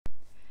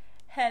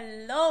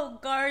Hello,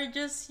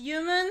 gorgeous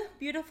human,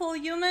 beautiful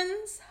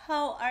humans.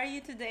 How are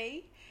you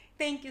today?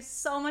 Thank you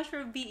so much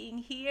for being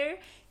here.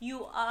 We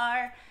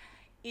are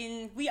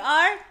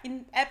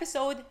in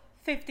episode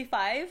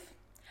 55.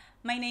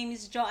 My name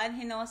is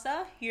Joanne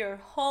Hinosa, your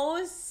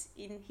host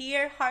in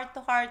here, Heart to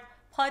Heart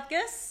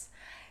podcast.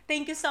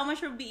 Thank you so much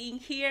for being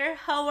here.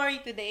 How are you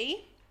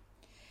today?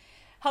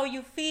 How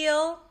you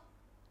feel?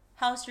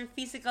 How's your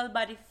physical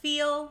body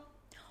feel?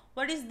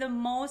 What is the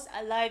most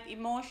alive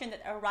emotion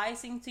that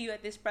arising to you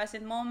at this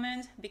present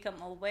moment? Become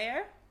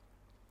aware.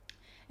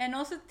 And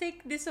also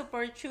take this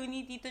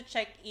opportunity to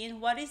check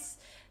in what is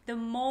the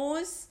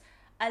most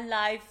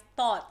alive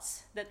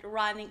thoughts that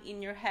running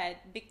in your head.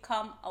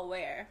 Become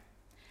aware.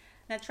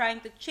 Not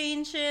trying to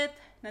change it,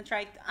 not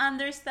trying to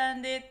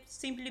understand it.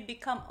 Simply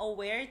become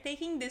aware.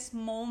 Taking this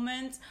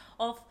moment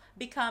of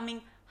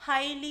becoming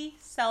highly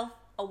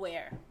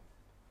self-aware.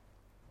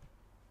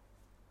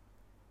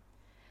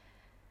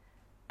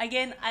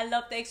 Again, I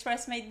love to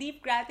express my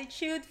deep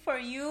gratitude for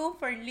you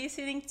for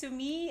listening to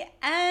me,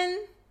 and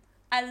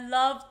I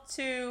love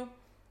to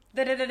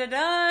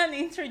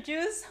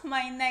introduce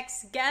my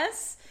next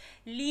guest,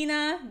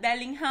 Leena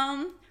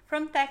Dillingham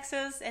from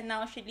Texas, and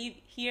now she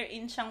lives here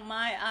in Chiang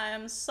Mai. I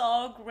am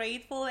so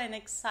grateful and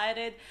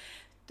excited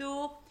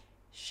to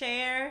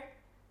share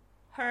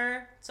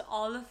her to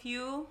all of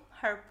you.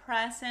 Her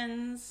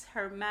presence,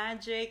 her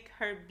magic,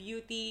 her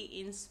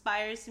beauty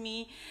inspires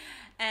me,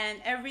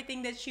 and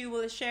everything that she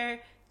will share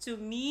to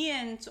me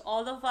and to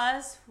all of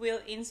us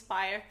will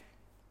inspire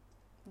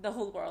the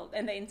whole world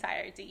and the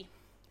entirety.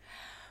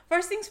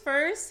 First things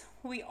first,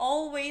 we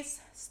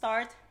always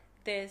start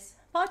this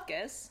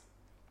podcast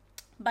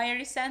by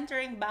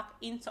recentering back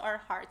into our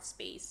heart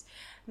space.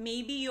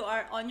 Maybe you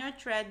are on your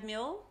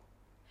treadmill,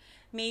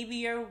 maybe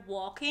you're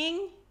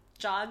walking,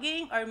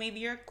 jogging, or maybe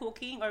you're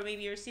cooking, or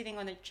maybe you're sitting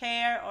on a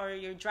chair, or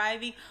you're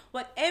driving.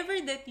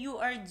 Whatever that you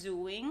are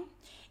doing,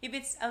 if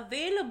it's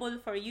available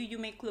for you, you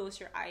may close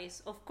your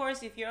eyes. Of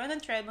course, if you're on a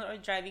treadmill or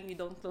driving, you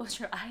don't close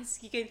your eyes.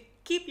 You can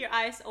keep your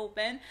eyes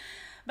open.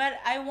 But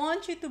I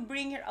want you to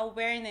bring your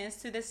awareness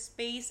to the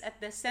space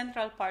at the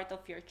central part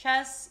of your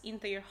chest,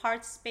 into your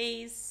heart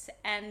space,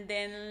 and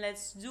then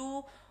let's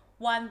do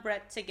one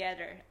breath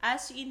together.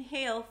 As you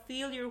inhale,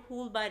 feel your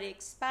whole body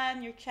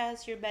expand, your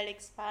chest, your belly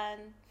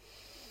expand.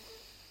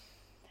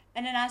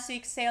 And then as you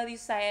exhale, you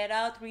sigh it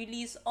out.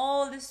 Release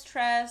all the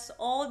stress,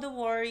 all the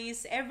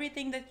worries,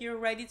 everything that you're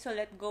ready to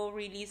let go,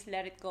 release,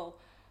 let it go.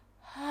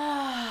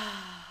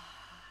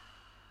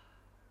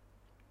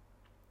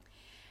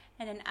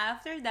 And then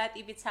after that,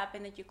 if it's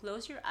happened that you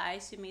close your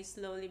eyes, you may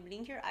slowly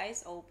blink your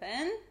eyes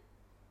open.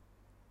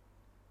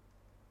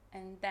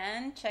 And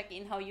then check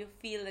in how you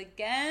feel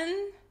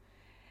again.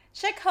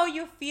 Check how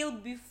you feel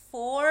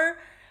before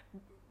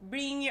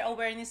bringing your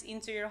awareness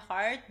into your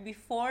heart,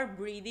 before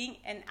breathing,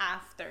 and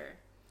after.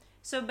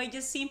 So by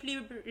just simply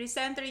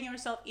recentering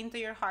yourself into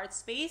your heart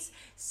space,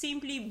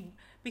 simply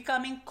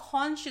becoming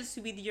conscious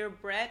with your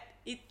breath,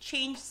 it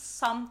changed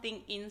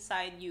something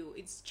inside you.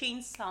 It's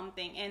changed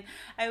something, and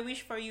I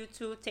wish for you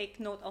to take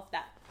note of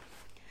that.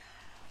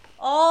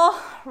 All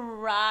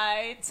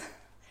right.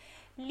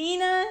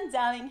 Leena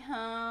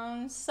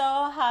Dillingham,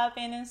 so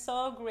happy and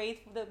so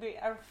grateful that we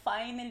are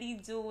finally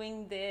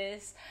doing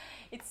this.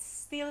 It's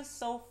still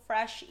so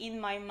fresh in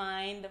my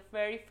mind the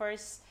very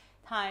first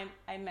time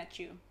I met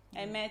you.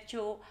 I met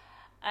you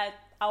at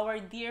our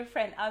dear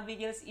friend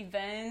Abigail's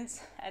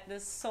event at the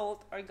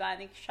Salt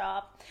Organic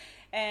Shop,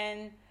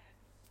 and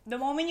the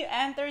moment you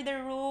enter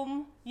the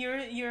room,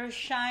 your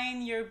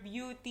shine, your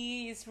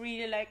beauty is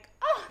really like,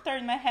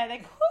 turn my head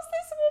like, who's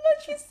this woman?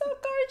 She's so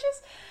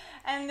gorgeous.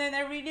 And then I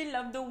really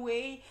love the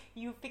way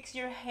you fix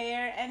your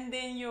hair, and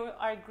then you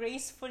are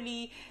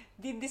gracefully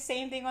did the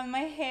same thing on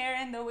my hair,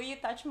 and the way you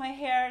touch my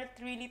hair,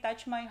 it really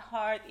touched my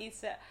heart. It's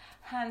the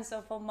hands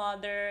of a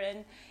mother,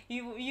 and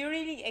you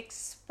really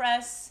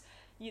express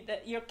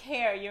your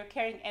care, your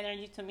caring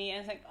energy to me.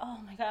 And it's like, oh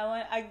my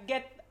God,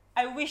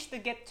 I wish to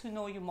get to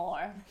know you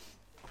more.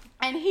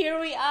 And here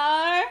we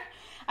are.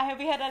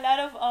 We had a lot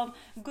of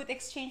good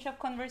exchange of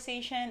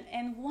conversation,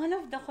 and one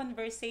of the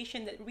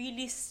conversation that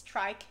really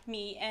struck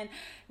me and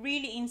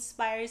really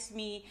inspires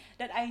me,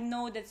 that I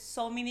know that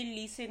so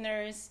many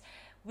listeners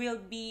will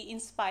be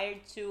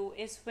inspired to,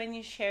 is when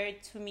you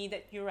shared to me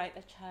that you write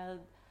a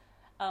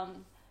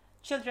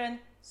children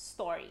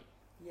story.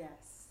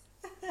 Yes.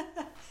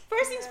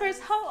 First things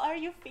first, how are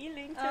you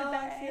feeling today? Oh,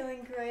 I'm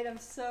feeling great. I'm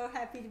so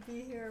happy to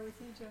be here with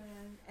you,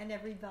 Joanne, and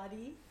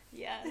everybody.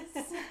 Yes.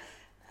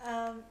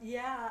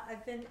 Yeah,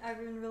 I've been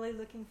really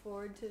looking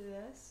forward to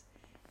this,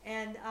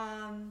 and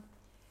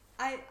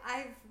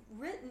I've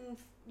written,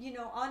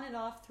 on and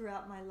off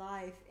throughout my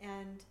life,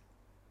 and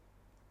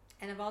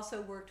I've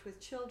also worked with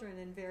children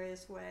in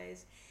various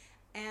ways.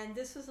 And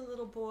this was a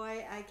little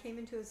boy. I came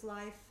into his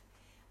life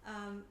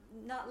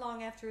not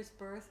long after his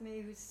birth.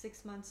 Maybe he was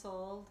 6 months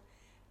old,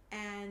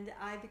 and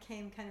I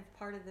became kind of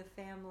part of the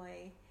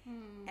family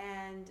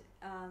and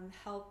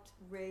helped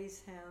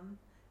raise him.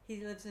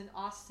 He lives in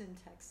Austin,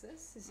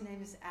 Texas. His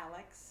name is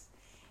Alex.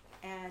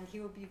 and he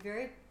will be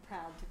very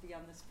proud to be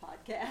on this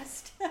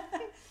podcast.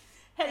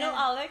 Hello, And-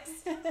 Alex.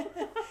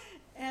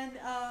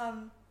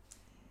 And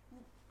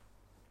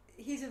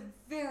he's a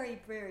very,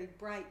 very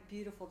bright,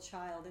 beautiful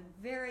child and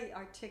very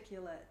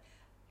articulate.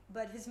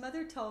 But his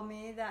mother told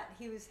me that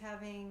he was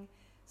having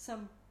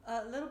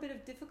a little bit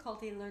of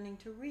difficulty learning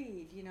to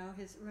read. You know,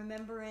 his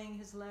remembering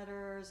his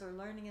letters or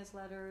learning his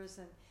letters,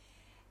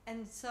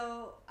 and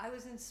so I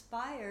was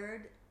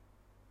inspired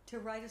to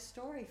write a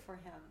story for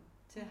him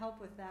to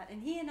help with that.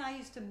 And he and I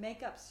used to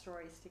make up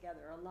stories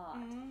together a lot.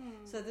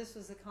 So this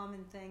was a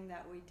common thing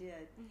that we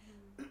did.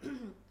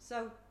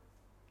 So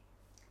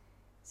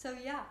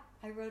yeah,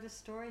 I wrote a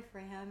story for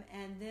him,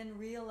 and then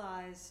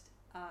realized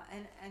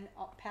and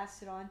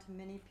passed it on to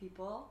many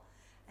people,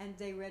 and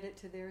they read it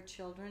to their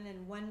children.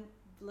 And one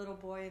little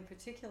boy in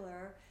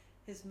particular,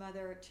 his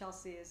mother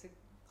Chelsea is a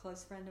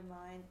close friend of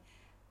mine,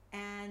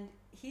 and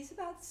he's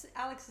about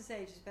Alex's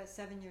age. He's about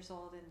 7 years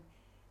old,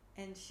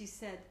 and she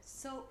said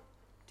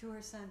to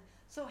her son,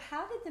 "So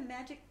how did the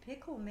magic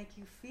pickle make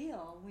you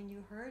feel when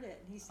you heard it?"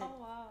 And he said,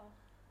 Oh, wow.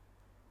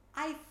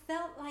 "I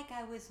felt like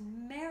I was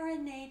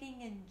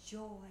marinating in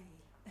joy."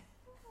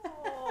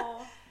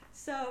 Oh.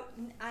 So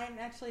I'm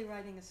actually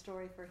writing a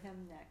story for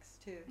him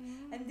next too.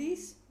 And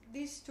these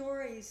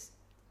stories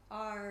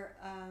are,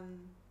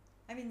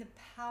 the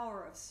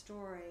power of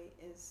story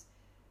is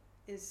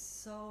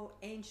so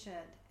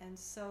ancient and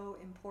so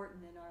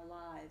important in our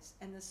lives.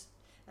 And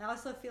I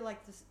also feel like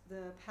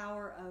the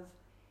power of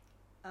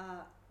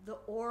the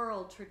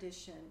oral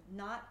tradition,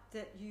 not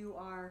that you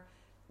are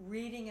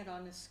reading it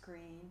on a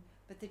screen,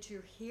 but that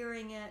you're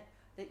hearing it,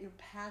 that you're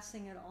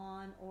passing it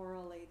on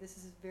orally. This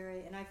is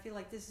and I feel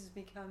like this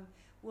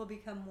will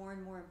become more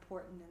and more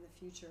important in the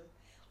future.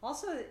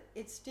 Also,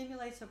 it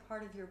stimulates a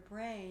part of your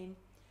brain,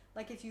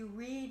 like if you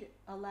read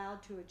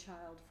aloud to a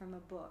child from a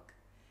book,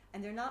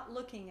 and they're not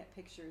looking at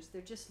pictures,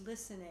 they're just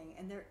listening,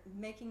 and they're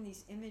making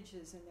these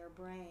images in their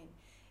brain.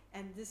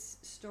 And this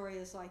story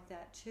is like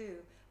that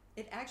too.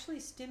 It actually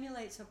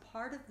stimulates a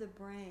part of the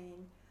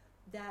brain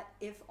that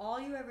if all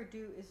you ever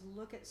do is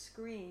look at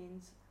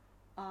screens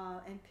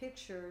and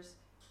pictures,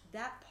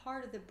 that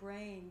part of the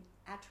brain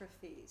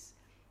atrophies.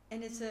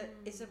 And it's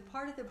a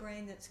part of the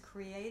brain that's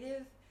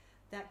creative,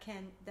 that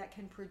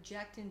can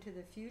project into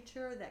the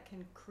future, that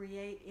can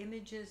create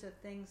images of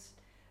things,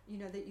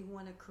 that you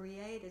want to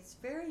create. It's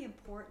very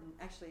important.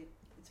 Actually,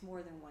 it's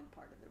more than one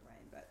part of the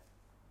brain, but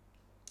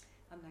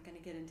I'm not going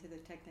to get into the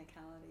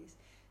technicalities.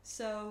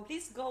 So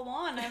Please go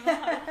on.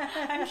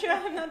 I'm sure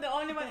I'm not the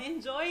only one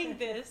enjoying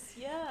this.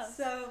 Yeah.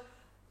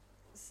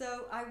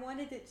 So I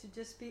wanted it to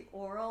just be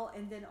oral,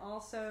 and then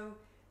also,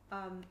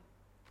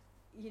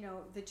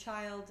 the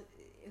child,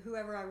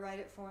 whoever I write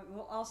it for,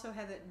 will also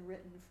have it in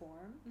written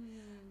form.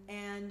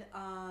 And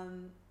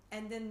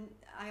then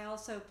I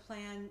also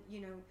plan,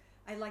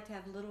 I like to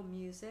have little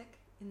music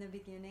in the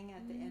beginning,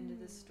 at the end of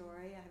the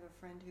story. I have a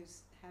friend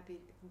who's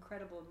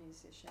incredible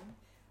musician,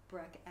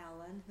 Breck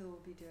Allen, who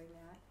will be doing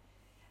that.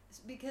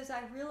 Because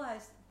I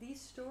realize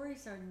these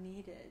stories are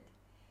needed.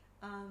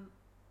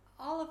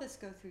 All of us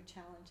go through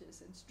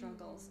challenges and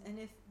struggles, and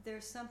if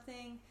there's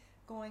something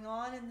going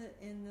on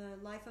in the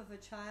life of a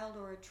child,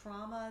 or a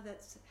trauma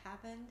that's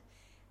happened,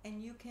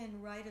 and you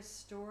can write a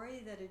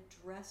story that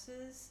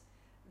addresses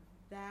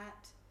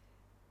that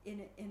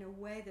in a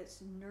way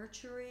that's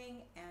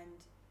nurturing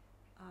and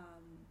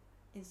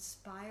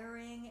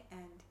inspiring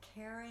and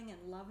caring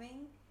and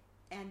loving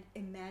and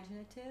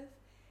imaginative,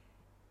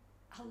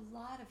 a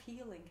lot of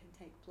healing can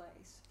take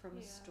place from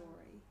a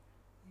story.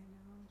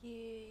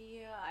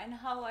 Yeah, and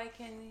how I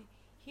can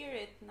hear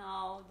it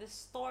now, the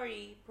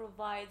story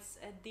provides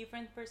a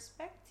different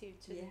perspective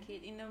to the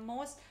kid in the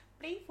most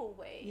playful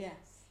way.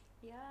 Yes.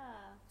 Yeah.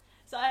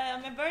 So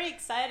I'm very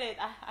excited.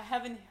 I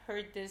haven't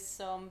heard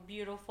this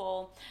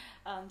beautiful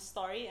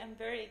story. I'm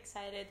very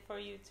excited for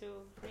you to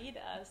read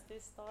us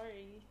this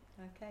story.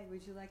 Okay,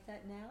 would you like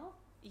that now?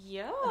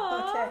 Yeah.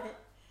 Okay.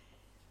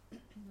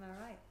 All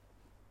right.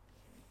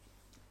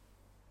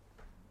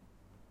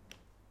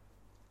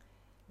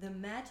 The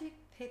Magic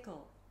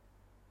Pickle,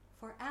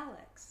 for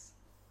Alex.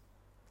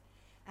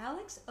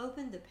 Alex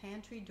opened the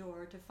pantry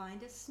door to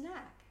find a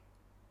snack.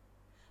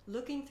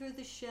 Looking through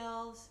the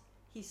shelves,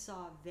 he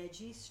saw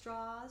veggie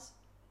straws.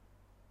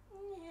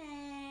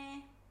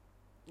 Nah.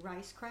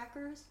 Rice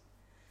crackers.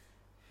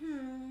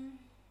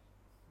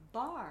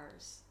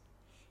 Bars.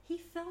 He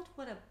felt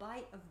what a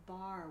bite of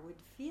bar would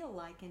feel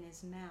like in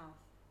his mouth.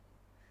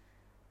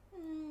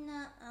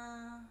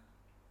 Nuh-uh.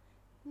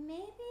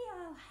 Maybe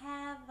I'll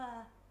have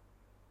a...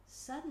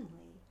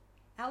 Suddenly,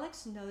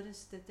 Alex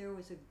noticed that there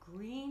was a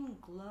green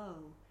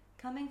glow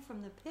coming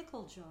from the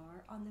pickle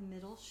jar on the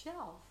middle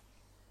shelf.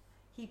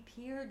 He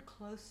peered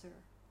closer.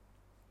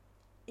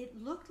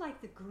 It looked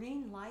like the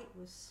green light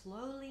was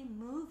slowly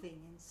moving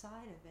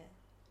inside of it.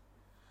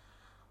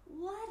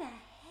 What a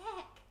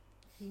heck,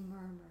 he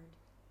murmured.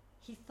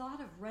 He thought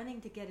of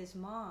running to get his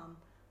mom,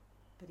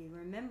 but he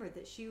remembered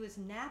that she was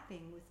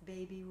napping with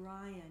baby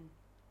Ryan.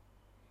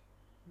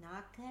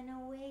 Not gonna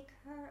wake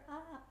her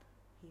up,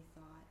 he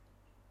thought.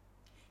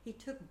 He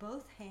took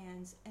both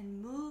hands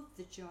and moved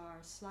the jar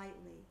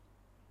slightly.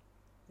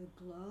 The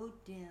glow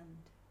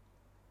dimmed.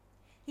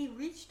 He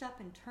reached up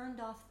and turned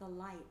off the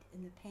light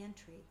in the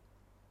pantry.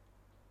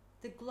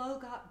 The glow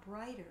got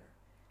brighter,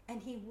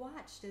 and he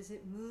watched as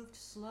it moved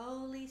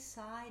slowly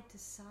side to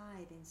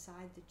side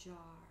inside the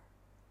jar.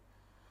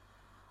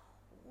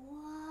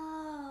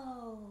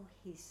 "Whoa,"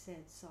 he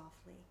said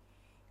softly.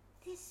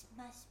 "This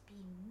must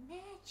be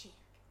magic."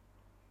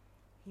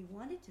 He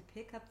wanted to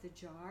pick up the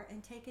jar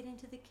and take it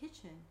into the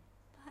kitchen,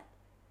 but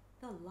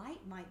the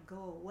light might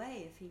go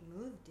away if he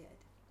moved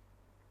it.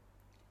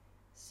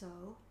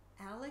 So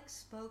Alex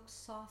spoke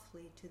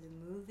softly to the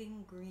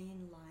moving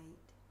green light.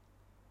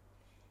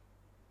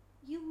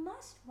 "You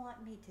must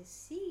want me to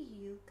see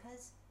you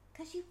 'cause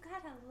you've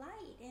got a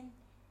light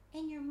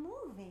and you're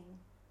moving."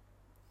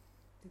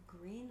 The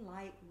green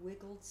light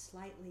wiggled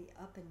slightly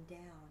up and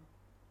down.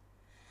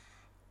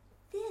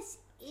 "This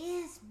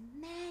is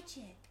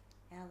magic,"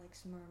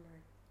 Alex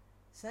murmured.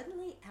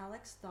 Suddenly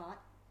Alex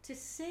thought to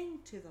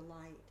sing to the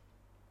light.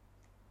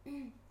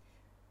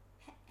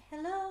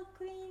 "Hello,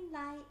 green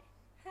light,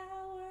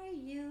 how are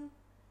you?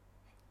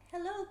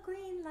 Hello,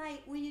 green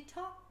light, will you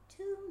talk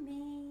to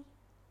me?"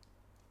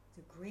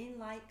 The green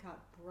light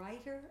got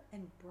brighter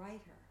and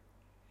brighter,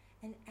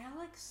 and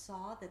Alex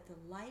saw that the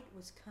light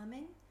was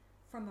coming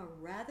from a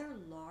rather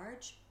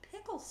large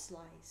pickle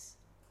slice.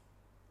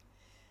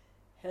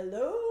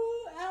 "Hello,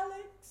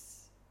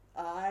 Alex.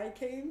 I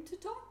came to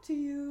talk to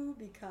you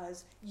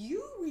because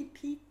you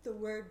repeat the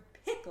word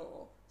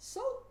pickle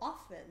so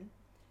often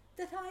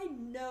that I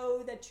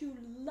know that you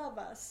love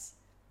us,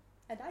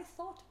 and I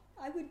thought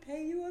I would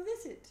pay you a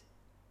visit."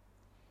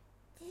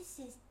 "This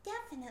is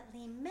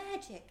definitely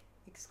magic,"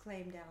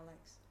 exclaimed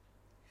Alex.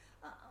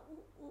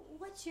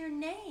 "What's your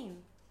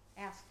name?"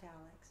 asked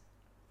Alex.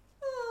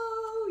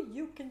 "Oh,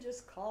 you can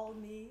just call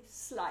me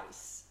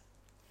Slice."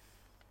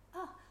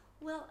 "Oh,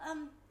 well,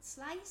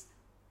 Slice,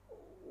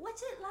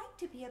 what's it like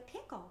to be a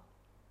pickle?"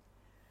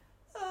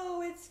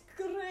 "Oh, it's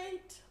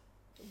great.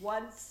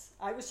 Once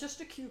I was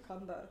just a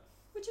cucumber,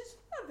 which is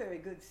a very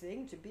good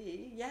thing to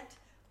be, yet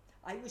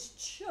I was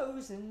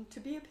chosen to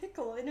be a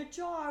pickle in a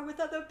jar with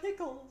other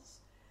pickles.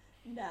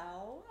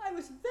 Now, I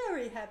was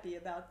very happy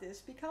about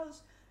this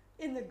because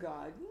in the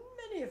garden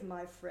many of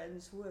my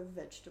friends were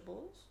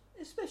vegetables,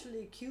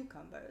 especially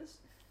cucumbers,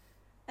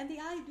 and the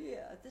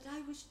idea that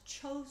I was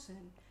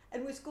chosen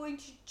and was going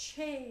to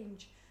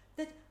change,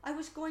 that I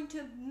was going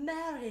to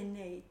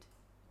marinate.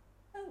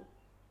 Oh,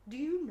 do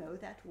you know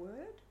that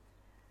word?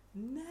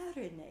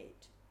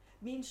 Marinate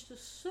means to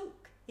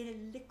soak in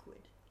a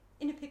liquid.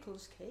 In a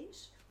pickle's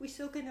case, we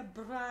soak in a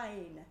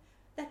brine.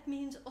 That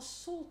means a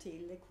salty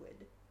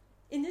liquid.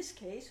 In this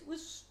case, with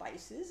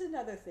spices and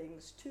other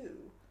things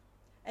too.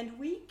 And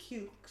we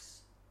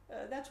cukes,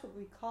 that's what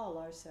we call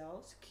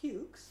ourselves,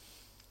 cukes,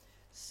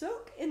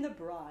 soak in the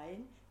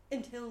brine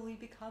until we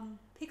become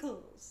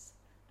pickles.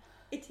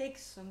 It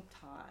takes some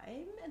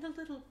time and a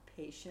little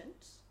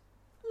patience,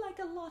 like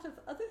a lot of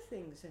other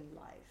things in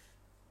life.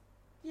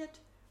 Yet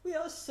we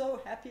are so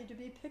happy to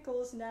be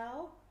pickles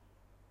now.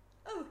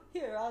 Oh,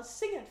 here, I'll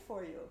sing it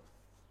for you.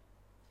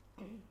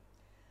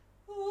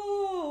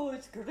 Oh,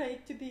 it's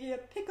great to be a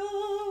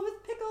pickle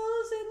with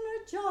pickles in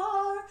a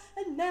jar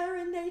and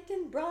marinate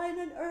in brine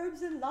and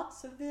herbs and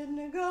lots of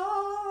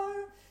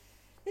vinegar.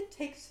 It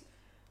takes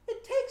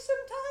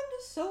some time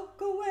to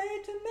soak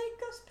away to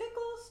make us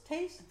pickles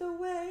taste the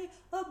way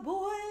a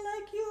boy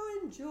like you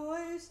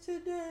enjoys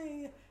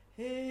today.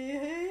 Hey,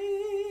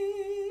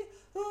 hey,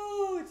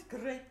 oh, it's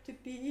great to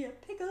be a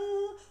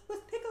pickle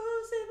with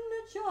pickles in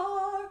a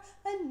jar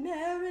and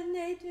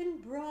marinate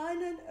in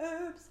brine and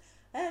herbs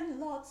and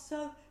lots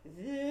of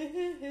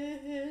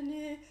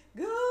vinegar.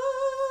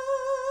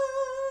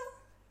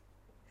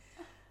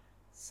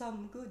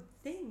 Some good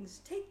things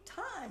take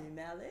time,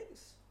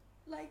 Alex,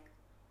 like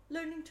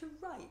learning to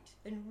write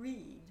and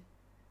read.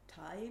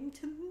 Time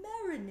to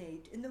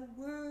marinate in the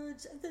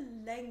words of the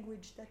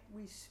language that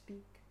we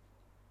speak.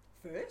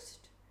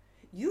 First,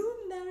 you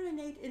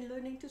marinate in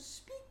learning to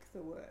speak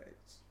the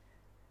words.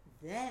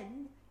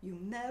 Then you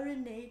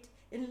marinate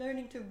in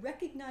learning to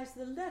recognize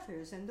the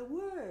letters and the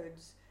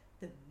words,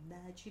 the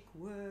magic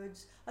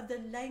words of the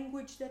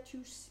language that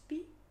you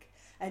speak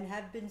and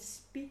have been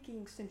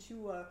speaking since you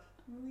were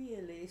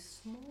really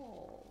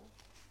small.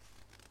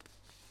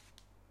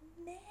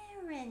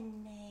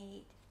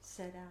 Marinate,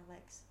 said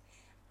Alex.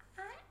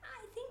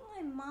 I think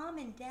my mom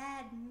and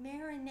dad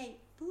marinate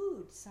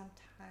food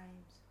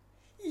sometimes.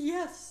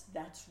 Yes,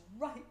 that's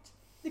right.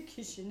 The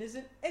kitchen is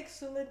an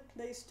excellent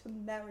place to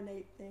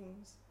marinate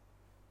things.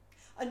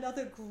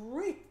 Another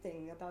great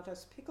thing about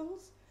us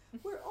pickles,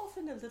 we're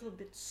often a little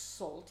bit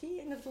salty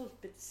and a little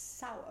bit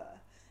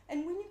sour.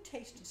 And when you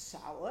taste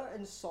sour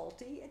and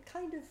salty, it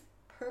kind of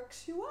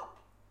perks you up.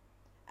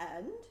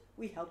 And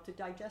we help to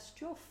digest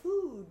your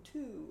food,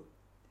 too.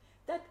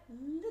 That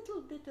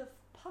little bit of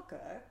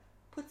pucker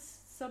puts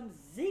some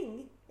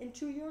zing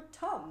into your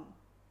tum.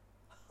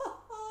 Ha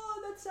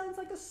ha, that sounds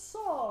like a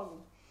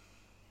song.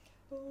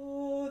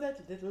 Oh,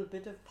 that little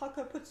bit of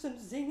pucker put some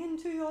zing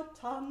into your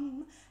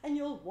tum, and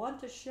you'll want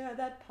to share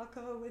that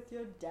pucker with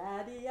your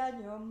daddy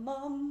and your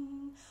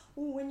mum.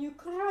 When you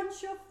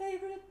crunch your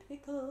favorite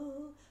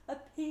pickle, a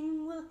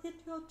ping will hit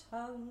your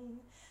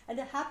tongue, and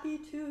a happy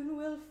tune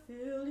will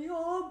fill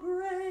your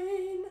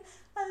brain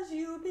as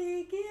you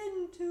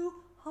begin to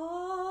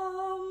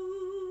hum.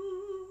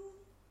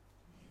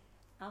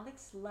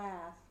 Alex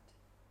laughed,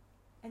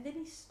 and then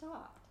he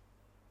stopped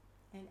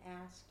and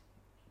asked,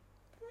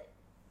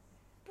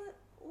 But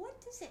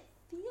what does it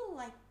feel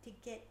like to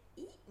get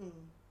eaten?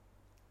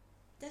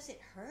 Does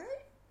it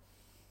hurt?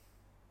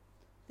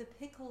 The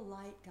pickle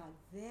light got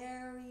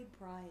very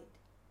bright,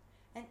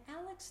 and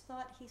Alex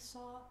thought he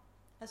saw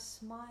a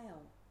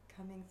smile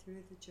coming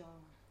through the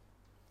jar.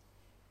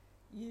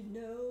 You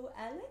know,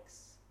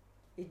 Alex,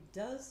 it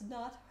does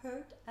not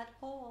hurt at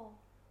all.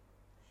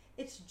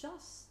 It's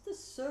just the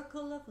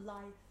circle of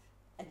life,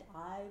 and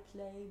I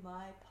play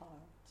my part.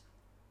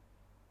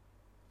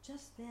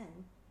 Just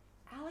then,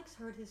 Alex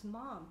heard his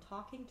mom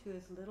talking to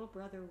his little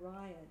brother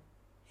Ryan,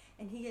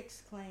 and he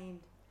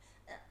exclaimed,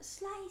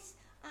 Slice,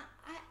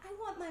 I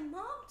want my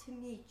mom to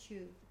meet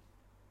you.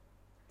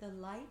 The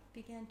light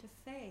began to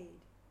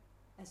fade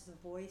as the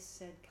voice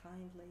said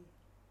kindly,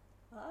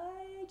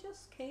 I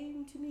just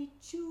came to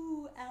meet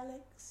you,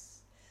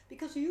 Alex,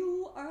 because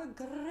you are a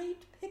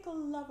great pickle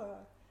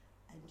lover,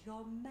 and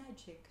you're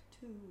magic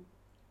too.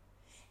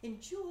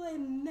 Enjoy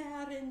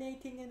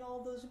marinating in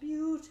all those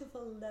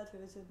beautiful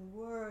letters and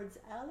words,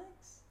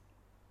 Alex,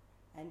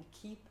 and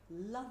keep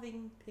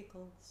loving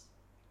pickles.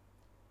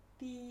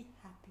 Be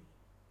happy.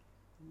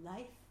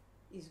 Life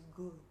is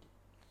good.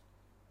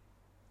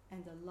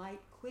 And the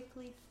light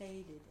quickly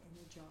faded in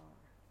the jar.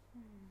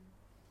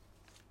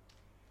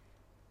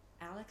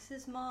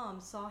 Alex's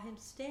mom saw him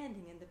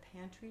standing in the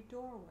pantry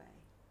doorway,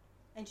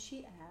 and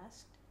she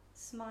asked,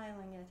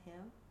 smiling at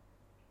him,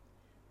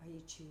 Are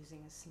you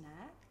choosing a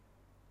snack?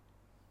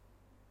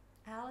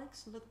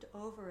 Alex looked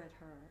over at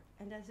her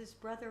and at his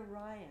brother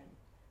Ryan,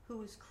 who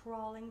was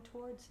crawling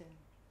towards him.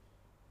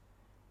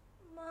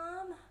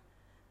 Mom,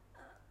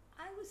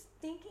 I was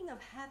thinking of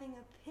having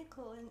a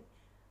pickle, and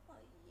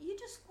you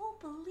just won't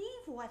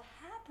believe what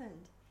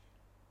happened.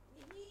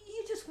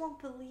 You just won't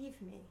believe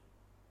me.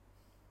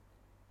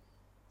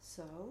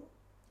 So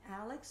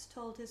Alex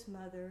told his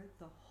mother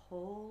the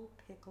whole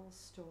pickle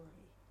story,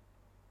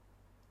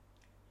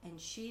 and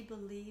she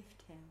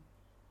believed him,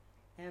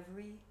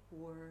 every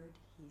word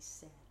he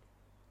said.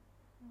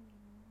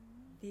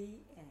 The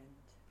end.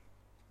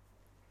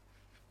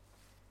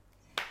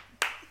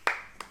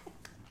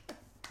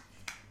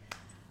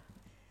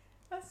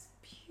 That's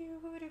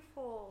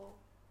beautiful.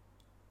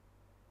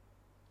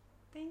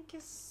 Thank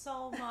you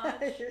so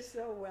much You're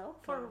so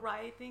welcome. for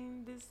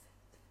writing this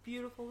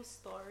beautiful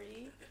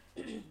story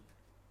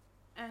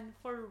and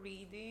for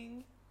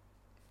reading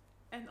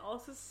and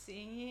also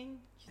singing.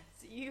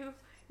 You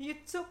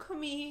took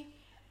me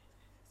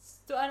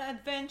to an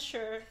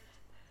adventure.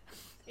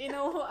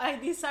 I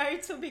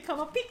decided to become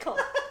a pickle.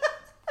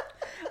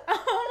 I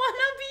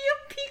wanna be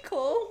a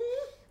pickle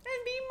and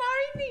be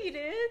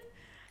marinated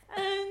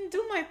and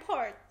do my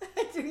part.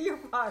 Do your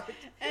part.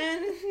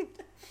 And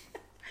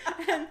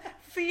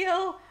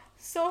feel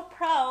so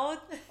proud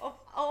of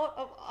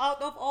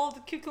out of all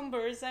the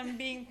cucumbers I'm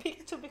being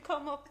picked to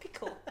become a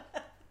pickle.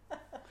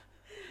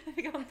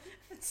 Become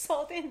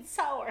salty and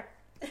sour.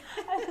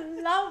 I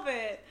love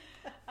it.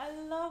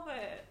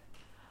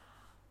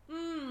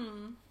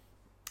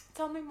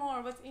 Tell me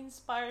more. What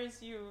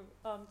inspires you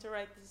to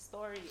write this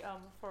story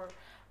for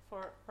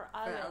Alex? For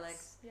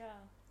Alex.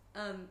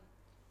 Yeah.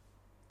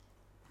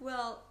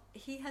 Well,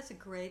 he has a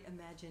great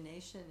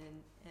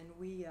imagination, and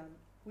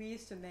we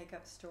used to make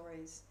up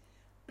stories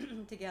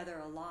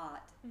together a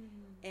lot.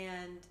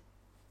 And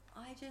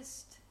I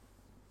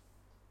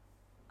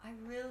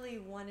really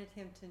wanted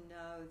him to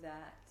know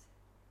that,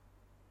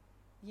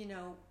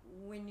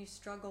 when you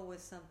struggle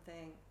with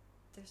something,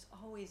 there's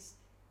always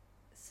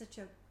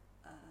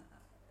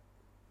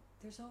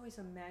there's always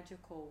a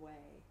magical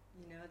way,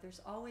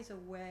 there's always a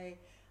way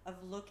of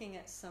looking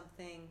at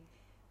something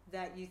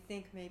that you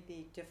think may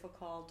be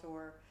difficult,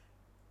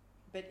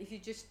 but if you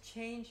just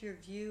change your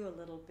view a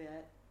little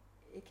bit,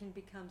 it can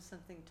become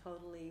something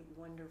totally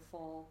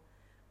wonderful,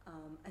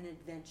 an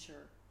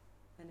adventure.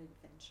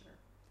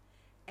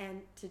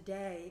 And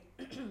today,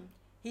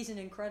 he's an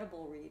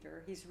incredible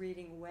reader. He's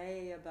reading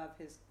way above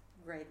his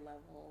grade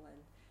level,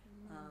 and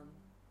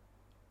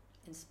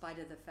in spite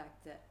of the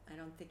fact that I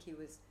don't think he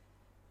was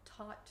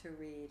taught to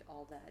read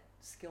all that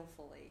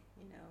skillfully,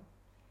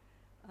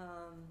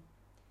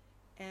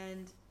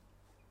 and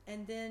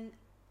then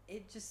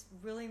it just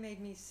really made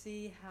me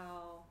see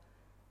how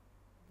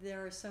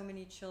there are so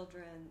many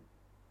children,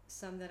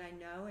 some that I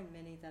know and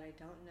many that I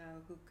don't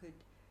know, who could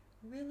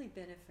really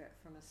benefit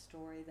from a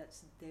story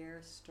that's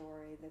their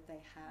story that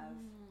they have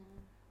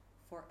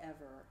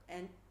forever,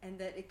 and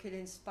that it could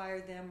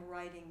inspire them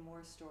writing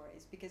more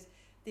stories, because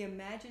the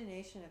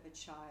imagination of a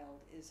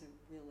child is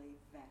a really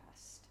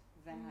vast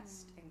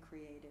and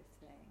creative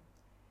thing,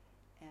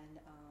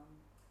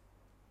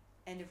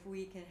 and if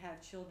we can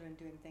have children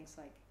doing things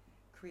like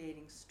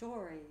creating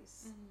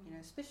stories, you know,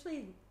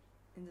 especially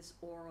in this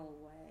oral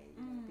way,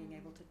 you know, being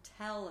able to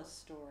tell a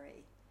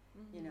story,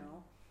 you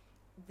know,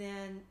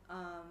 then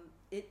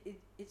it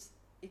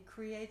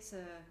creates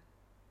a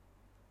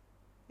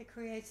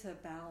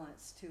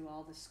balance to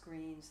all the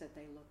screens that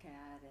they look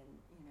at, and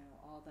you know,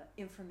 all the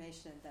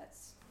information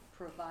that's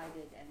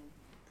provided and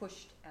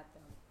pushed at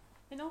them.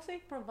 And also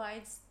it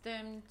provides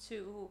them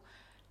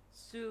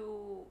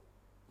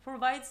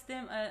provides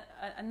them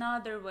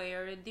another way,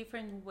 or a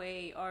different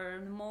way,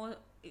 or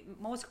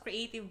most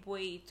creative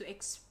way to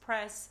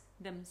express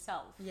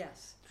themselves.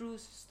 Yes. Through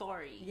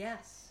story.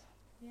 Yes.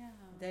 Yeah.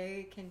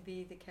 They can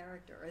be the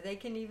character, or they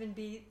can even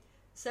be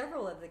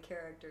several of the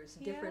characters,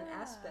 different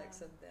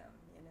aspects of them,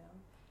 you know.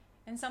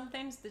 And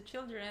sometimes the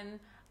children,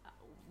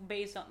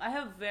 based on, I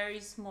have very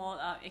small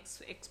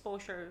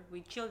exposure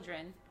with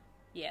children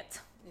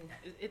yet. Yeah.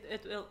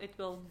 It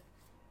will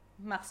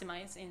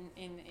maximize in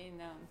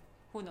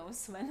who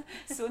knows when,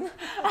 soon.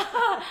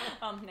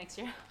 Next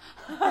year.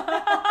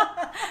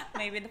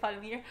 Maybe the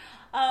following year.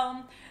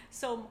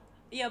 So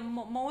yeah,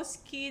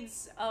 most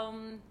kids,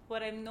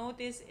 what I've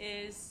noticed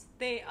is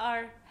they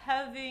are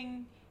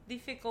having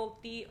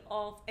difficulty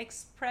of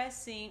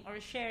expressing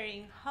or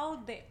sharing how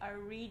they are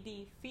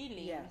really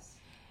feeling. Yes.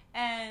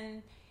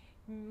 And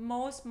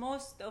most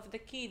of the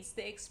kids,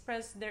 they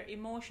express their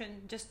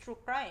emotion just through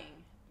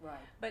crying.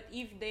 Right. But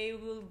if they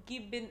will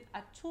given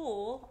a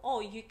tool,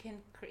 you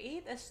can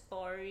create a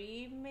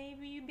story.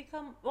 Maybe you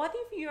become. What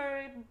if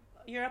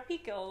you're a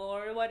pickle,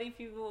 or what if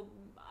you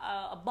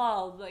a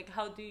bulb? Like,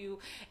 how do you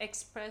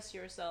express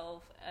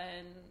yourself?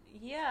 And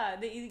yeah,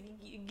 they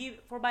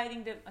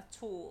providing them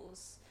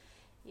tools.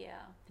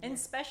 Yeah, and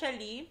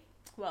especially,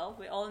 well,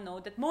 we all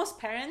know that most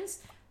parents,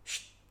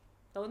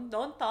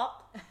 don't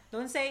talk,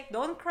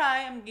 don't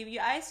cry. I'm giving you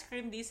ice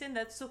cream, this and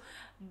that. So,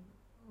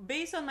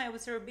 based on my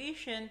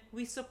observation,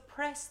 we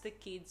suppress the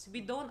kids. We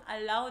don't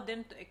allow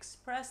them to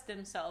express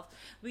themselves.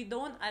 We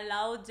don't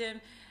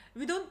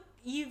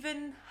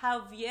even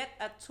have yet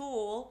a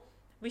tool,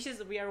 which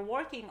is we are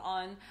working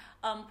on,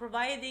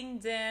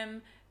 providing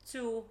them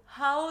to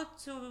how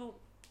to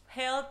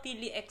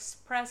healthily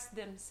express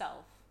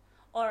themselves,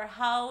 or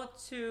how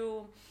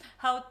to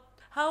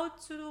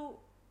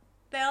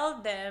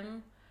tell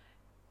them,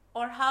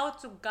 or how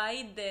to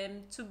guide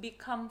them to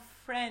become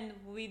friend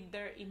with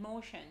their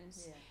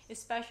emotions. Yes.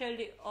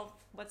 Especially of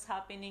what's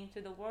happening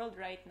to the world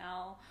right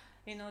now.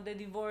 You know, the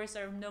divorce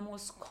are the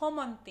most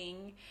common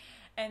thing,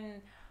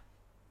 and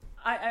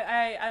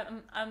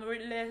I'm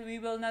really, we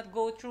will not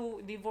go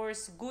through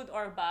divorce good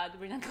or bad.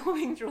 We're not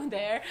going through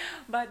there,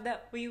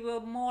 but we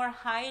will more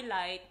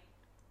highlight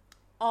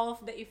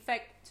of the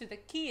effect to the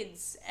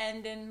kids.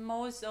 And then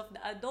most of the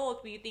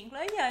adult, we think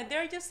like, yeah,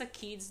 they're just the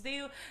kids,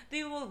 they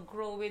will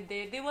grow with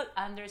it, they will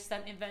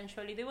understand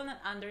eventually. They will not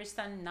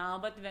understand now,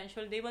 but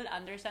eventually they will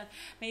understand,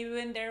 maybe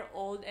when they're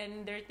old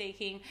and they're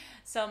taking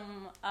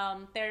some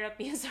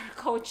therapies or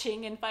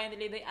coaching, and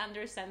finally they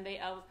understand they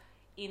have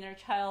inner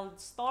child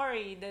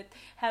story that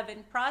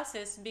haven't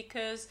processed.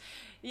 Because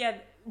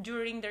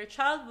during their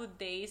childhood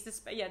days,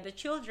 the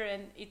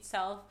children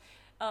itself,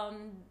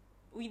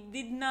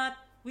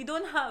 we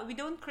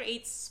don't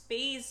create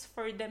space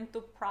for them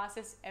to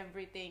process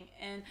everything.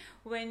 And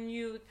when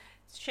you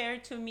share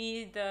to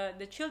me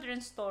the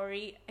children's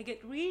story, I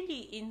get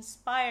really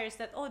inspired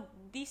that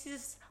this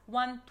is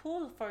one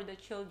tool for the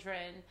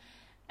children.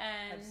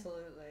 And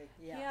absolutely,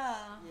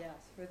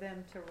 yes, for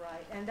them to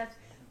write. And that's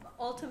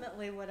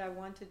ultimately what I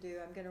want to do.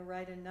 I'm going to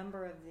write a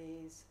number of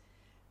these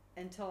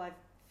until I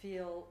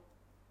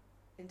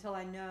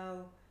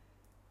know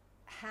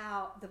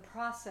how the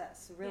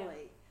process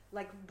really,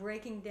 like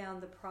breaking down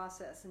the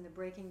process, and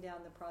breaking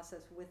down the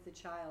process with the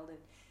child,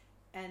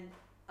 and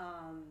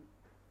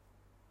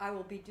I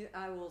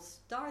will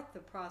start the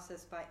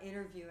process by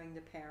interviewing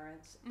the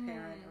parents,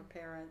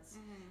 parents,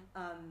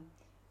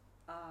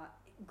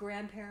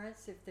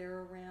 grandparents if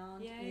they're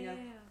around,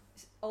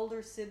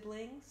 older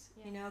siblings,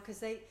 because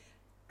they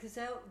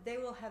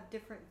will have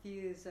different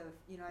views of,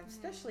 I'm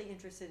especially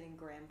interested in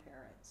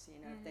grandparents,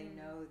 if they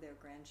know their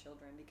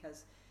grandchildren,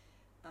 because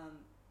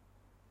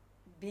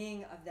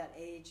being of that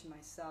age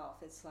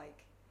myself, it's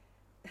like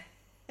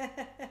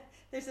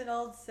there's an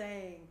old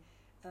saying,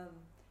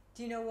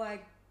 do you know why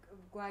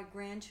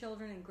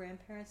grandchildren and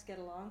grandparents get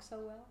along so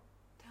well?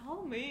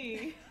 Tell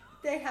me.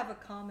 They have a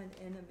common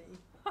enemy.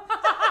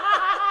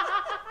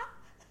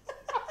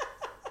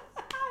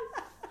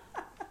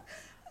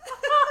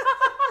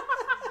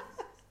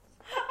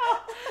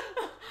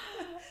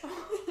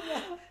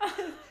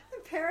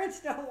 Parents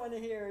don't want to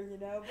hear,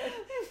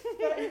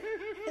 but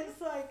it's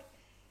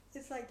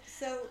like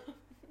so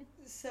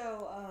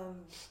so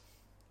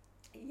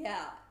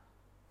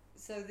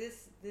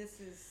this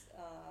is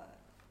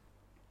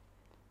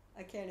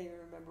I can't even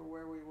remember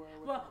where we were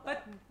with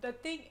but the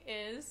thing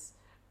is,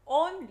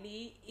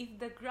 only if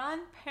the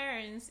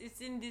grandparents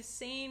is in the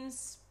same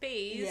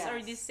space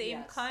or the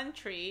same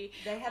country,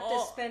 they have to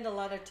spend a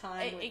lot of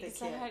time with the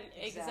kid.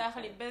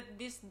 Exactly. But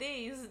these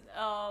days,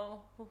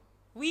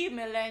 we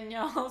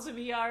millennials,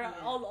 we are Yeah,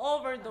 all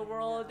over I the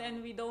world, know.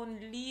 and we don't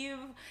live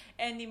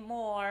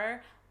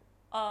anymore.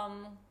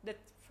 That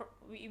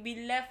we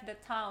left the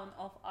town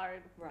of our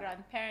Right.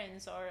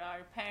 grandparents or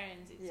our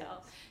parents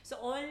itself. Yes. So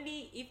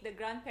only if the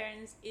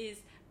grandparents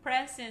is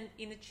present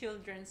in the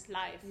children's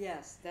life.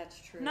 Yes, that's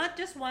true. Not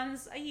just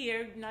once a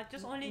year, not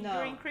just only No,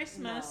 during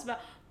Christmas, no.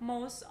 but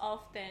most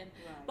often.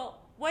 Right. But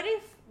what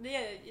if,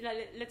 yeah,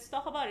 let's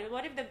talk about it.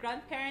 What if the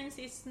grandparents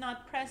is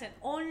not present?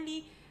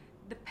 Only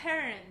the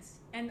parents.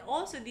 And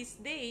also these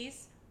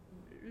days,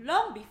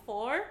 long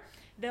before,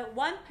 the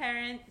one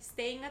parent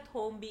staying at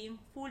home being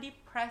fully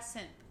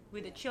present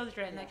with the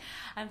children. Yeah. Like,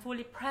 I'm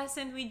fully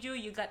present with you,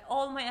 you got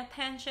all my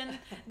attention.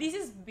 This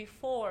is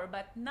before,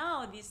 but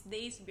now these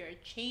days we are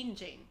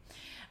changing.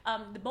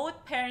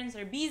 Both parents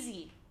are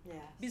busy. Yes.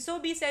 Be so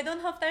busy, I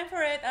don't have time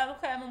for it.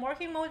 Okay, I'm in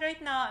working mode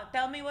right now.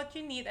 Tell me what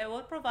you need, I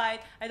will provide.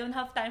 I don't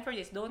have time for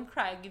this. Don't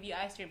cry, I'll give you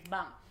ice cream.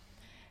 Bang.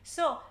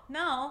 So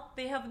now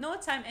they have no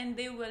time, and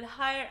they will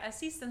hire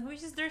assistant,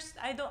 which is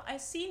I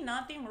see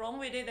nothing wrong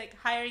with it, like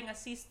hiring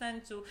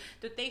assistant to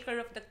take care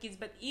of the kids.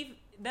 But if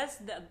that's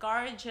the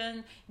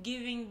guardian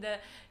giving the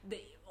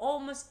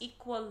almost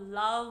equal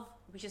love,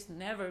 which is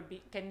never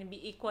can be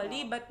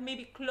equally, No. but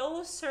maybe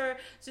closer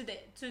to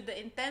the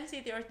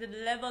intensity or to the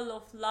level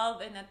of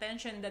love and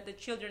attention that the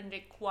children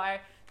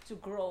require to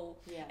grow.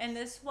 Yes. And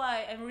that's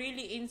why I'm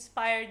really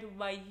inspired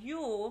by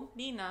you,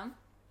 Leena,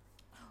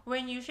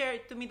 when you share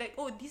it to me, like,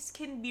 oh, this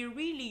can be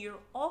really your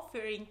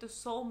offering to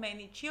so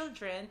many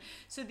children,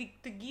 so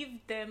to give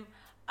them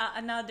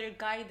another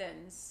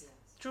guidance. Yes.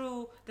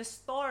 Through the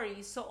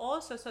stories, so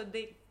also so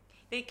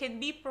they can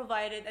be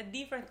provided a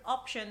different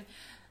option,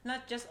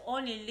 not just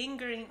only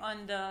lingering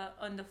on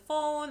the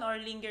phone or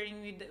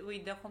lingering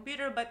with the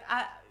computer, but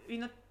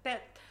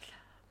that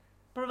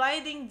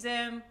providing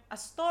them a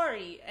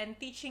story and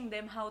teaching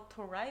them how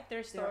to write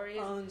their stories,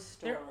 Their own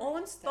story. their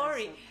own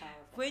story. That's so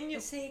powerful. When you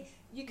And see,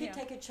 you could Yeah.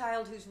 take a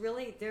child who's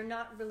they're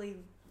not really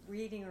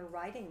reading or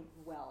writing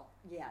well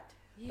yet,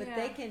 but Yeah.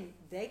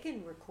 they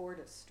can record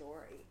a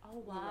story. oh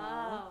you know?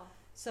 wow,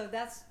 So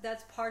that's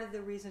part of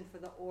the reason for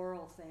the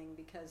oral thing,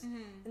 because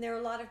Mhm. and there are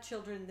a lot of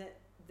children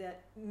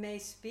that may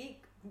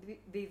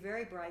be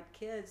very bright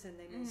kids, and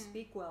they may Mhm.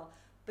 speak well,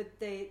 but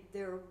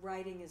their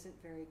writing isn't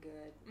very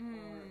good, or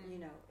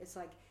Mm. it's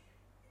like,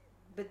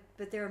 but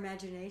their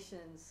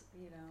imaginations,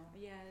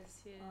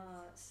 yes, yes.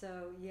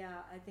 So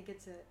yeah, I think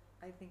it's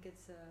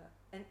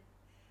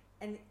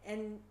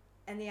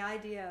and the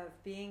idea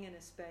of being in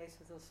a space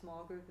with a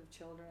small group of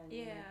children,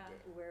 Yeah.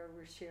 where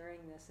we're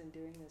sharing this and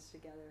doing this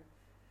together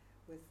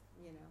with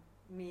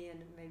me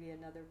and maybe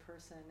another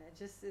person, it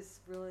just is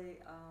really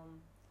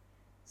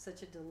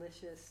such a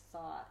delicious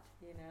thought.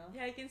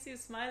 Yeah, I can see a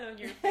smile on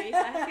your face.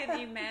 I can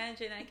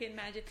imagine.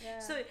 Yeah.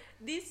 So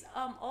this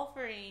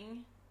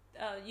offering,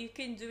 you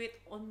can do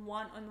it on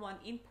one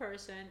in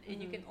person,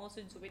 and you Mhm. can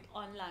also do it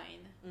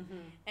online.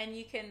 Mm-hmm. And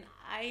you can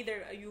either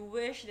you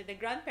wish that the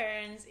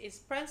grandparents is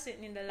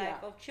present in the life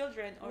Yeah. of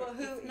children, or Well,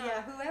 if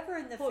not, whoever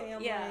in the who-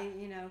 family,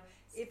 yeah,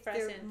 if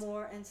present. they're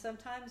more, and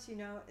sometimes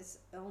it's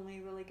only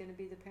really going to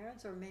be the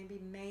parents, or maybe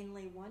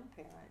mainly one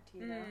parent,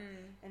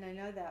 Mm. and I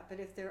know that. But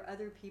if there are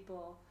other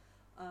people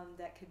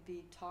that could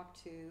be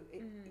talked to,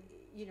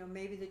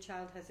 maybe the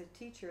child has a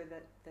teacher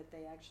that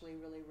they actually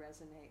really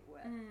resonate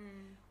with,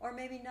 Mm. or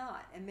maybe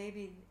not, and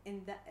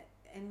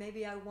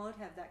maybe I won't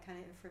have that kind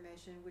of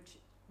information, which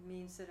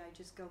means that I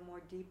just go more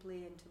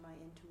deeply into my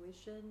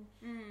intuition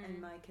Mm.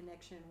 and my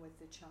connection with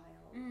the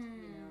child,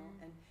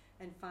 Mm.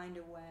 and find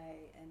a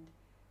way. And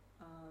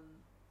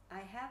I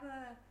have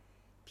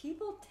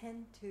people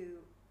tend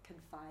to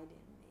confide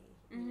in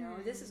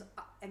me. This is,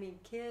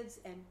 kids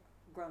and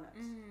grown-ups.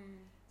 Mm.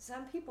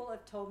 Some people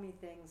have told me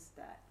things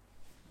that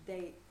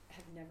they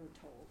have never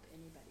told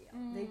anybody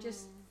else. They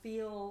just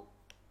feel,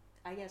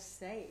 I guess,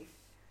 safe.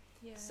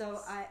 Yes. So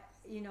I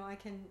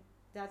can.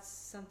 That's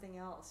something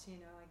else.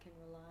 I can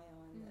rely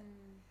on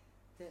Mm.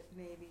 that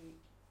maybe,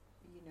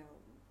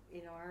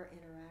 in our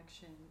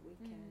interaction we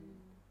can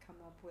come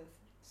up with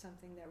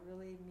something that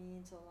really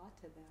means a lot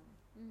to them,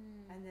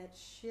 Mm. and that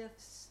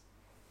shifts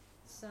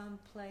some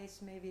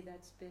place maybe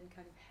that's been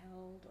kind of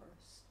held or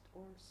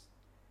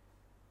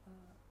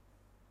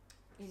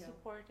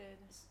supported.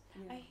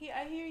 you know.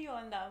 I hear you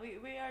on that.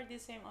 We are the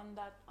same on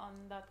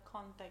that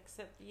context.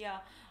 That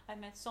I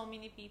met so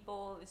many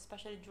people,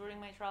 especially during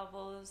my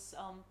travels.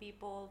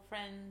 People,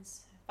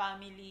 friends,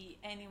 family,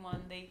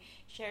 anyone. They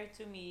share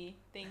to me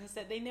things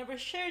that they never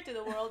share to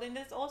the world, and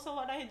that's also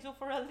what I do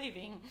for a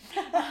living.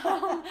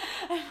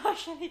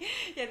 Actually,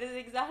 that's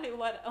exactly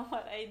what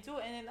I do.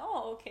 And then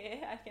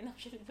okay, I can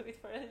actually do it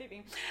for a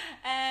living.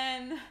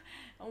 And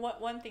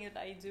one thing that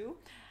I do.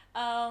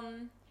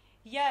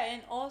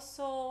 And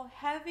also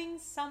having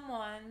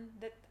someone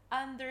that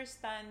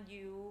understand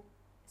you,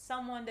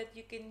 someone that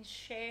you can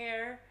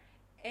share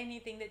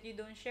anything that you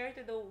don't share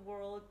to the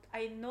world.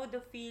 I know the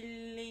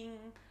feeling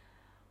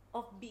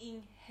of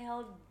being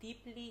held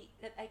deeply,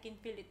 that I can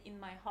feel it in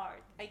my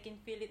heart. I can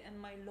feel it in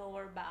my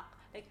lower back.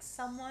 Like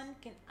someone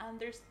can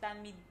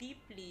understand me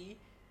deeply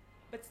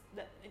but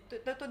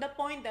to the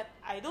point that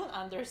I don't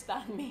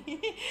understand me,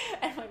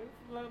 and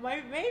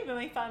maybe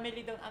my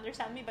family don't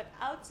understand me, but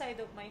outside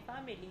of my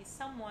family,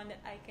 someone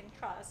that I can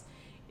trust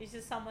is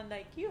just someone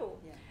like you.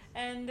 Yes.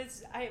 And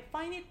I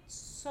find it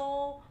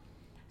so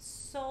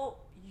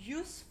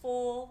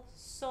useful,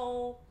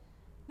 so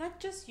not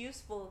just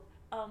useful,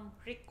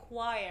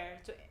 require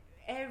to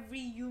every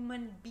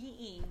human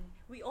being.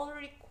 We all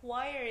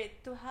require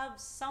it to have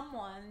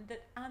someone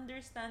that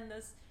understands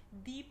us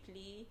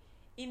deeply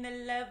in a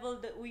level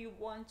that we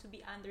want to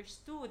be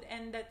understood,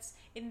 and that's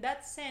in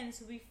that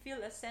sense we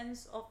feel a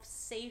sense of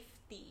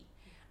safety,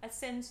 a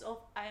sense of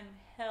I'm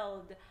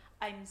held,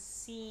 I'm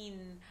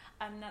seen,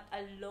 I'm not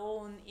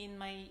alone in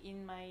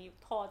my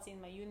thoughts,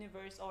 in my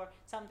universe, or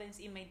sometimes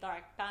in my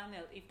dark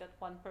tunnel if that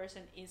one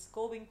person is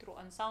going through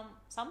on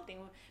something.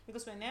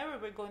 Because whenever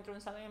we're going through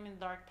something, I'm in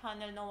dark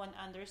tunnel, no one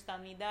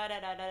understands me, da da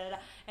da da da,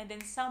 and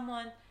then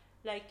someone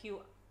like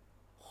you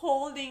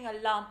holding a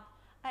lamp,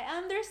 I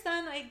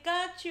understand, I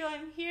got you,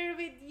 I'm here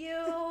with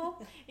you,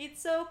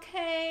 it's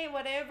okay,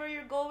 whatever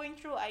you're going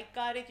through, I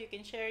got it, you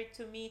can share it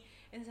to me.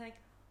 And it's like,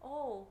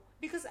 oh,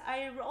 because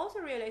I also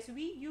realize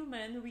we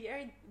human, we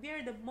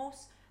are the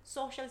most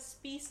social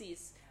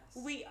species.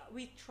 Yes.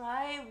 We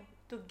thrive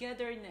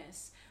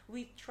togetherness,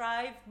 we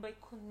thrive by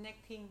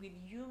connecting with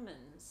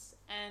humans.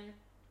 And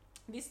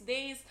these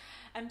days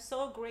I'm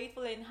so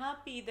grateful and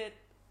happy that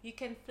you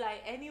can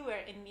fly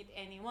anywhere and meet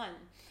anyone.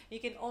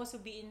 You can also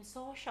be in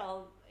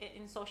social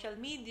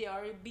media,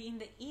 or be in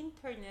the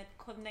internet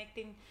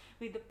connecting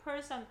with the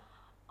person,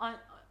 on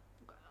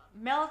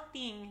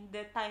melting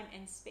the time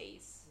and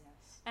space.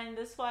 Yes. And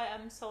that's why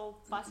I'm so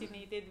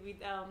fascinated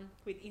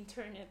with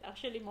internet,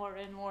 actually, more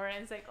and more.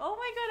 And it's like, oh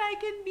my god, I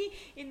can be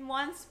in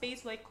one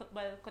space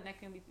while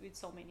connecting with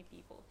so many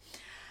people.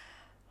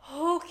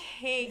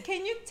 Okay,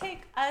 can you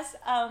take us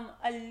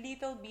a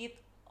little bit,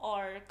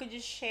 or could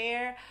you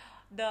share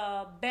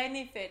the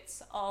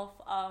benefits of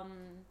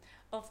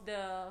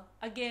the,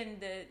 again,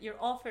 your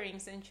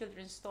offerings and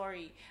children's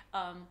story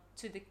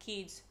to the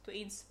kids, to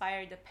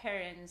inspire the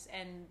parents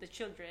and the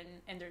children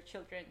and their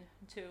children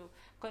to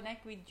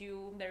connect with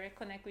you, direct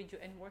connect with you,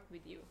 and work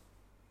with you?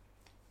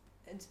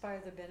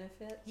 Inspire the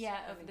benefits? Yeah,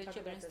 I of mean, the talk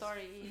children's about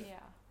this. story. Yeah.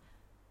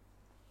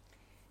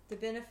 The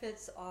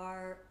benefits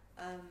are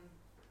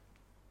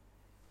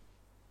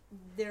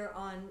they're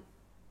on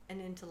an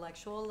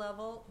intellectual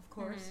level, of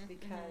course, Mhm,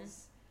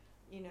 because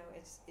you know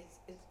it's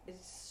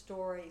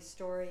story.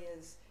 Story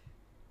is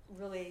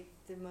really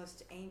the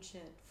most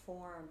ancient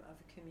form of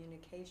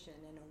communication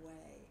in a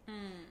way,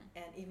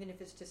 and even if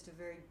it's just a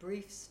very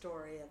brief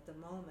story at the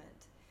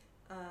moment,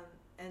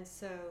 and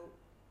so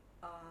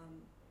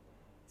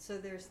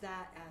there's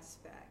that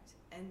aspect,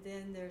 and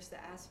then there's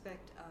the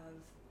aspect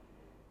of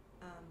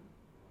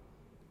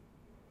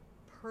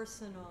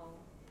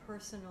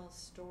personal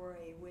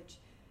story, which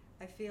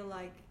I feel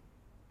like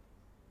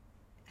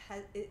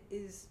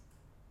is,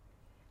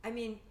 I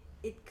mean,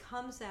 it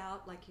comes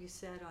out, like you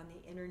said, on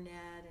the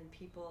internet and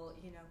people,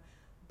 you know,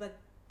 but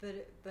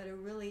a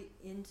really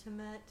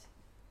intimate,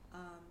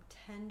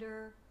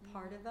 tender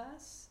part of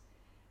us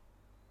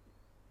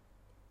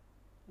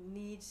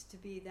needs to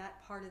be,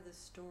 that part of the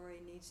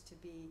story needs to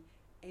be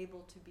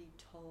able to be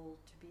told,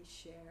 to be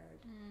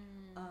shared.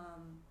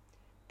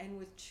 And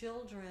with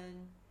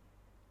children,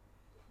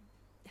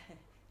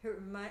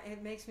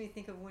 it makes me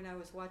think of when I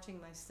was watching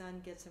my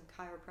son get some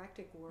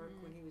chiropractic work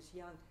when he was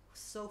young,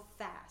 so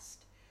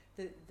fast.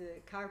 The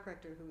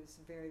chiropractor, who was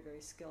very,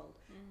 very skilled,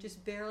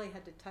 just barely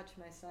had to touch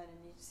my son, and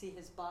you'd see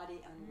his body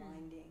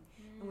unwinding.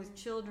 And with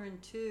children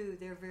too,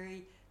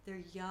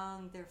 they're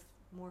young, they're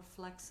more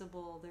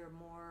flexible, they're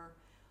more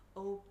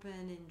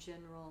open in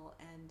general,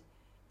 and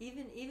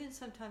even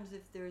sometimes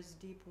if there's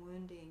deep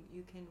wounding,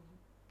 you can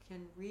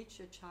reach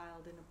a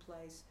child in a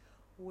place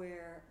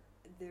where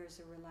there's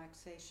a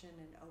relaxation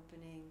and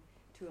opening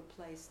to a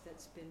place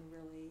that's been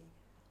really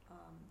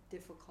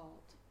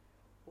difficult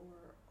or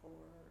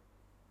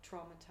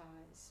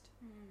traumatized.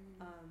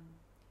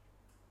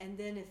 And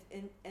then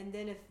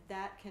if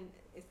that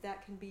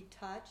can be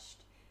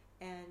touched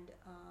and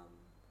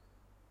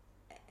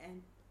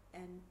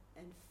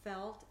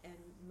felt and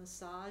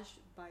massaged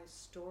by a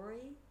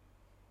story,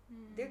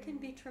 there can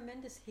be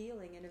tremendous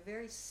healing in a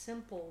very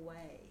simple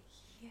way.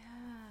 Yeah.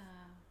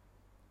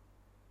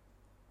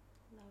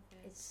 Love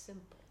it. It's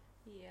simple.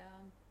 Yeah,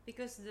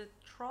 because the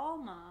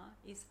trauma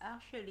is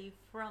actually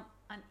from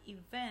an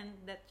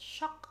event that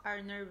shocked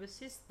our nervous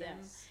system,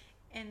 Yes.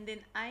 and then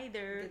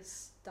either It's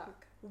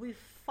stuck. we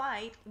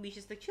fight, which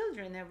is the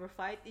children never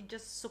fight, it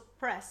just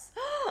suppress,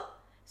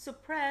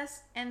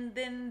 and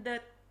then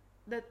that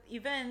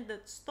event,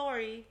 that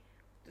story,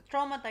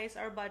 traumatize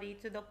our body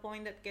to the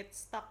point that gets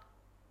stuck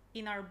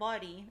in our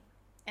body,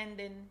 and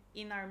then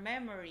in our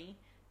memory,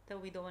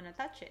 that we don't want to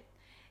touch it.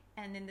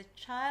 And then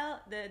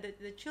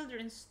the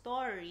children's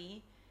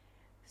story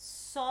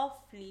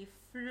softly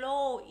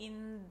flow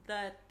in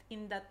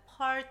that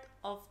part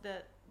of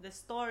the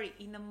story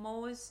in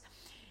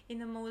in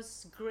the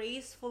most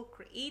graceful,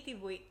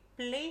 creative way,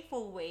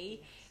 playful way.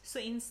 Yes. So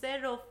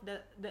instead of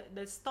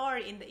the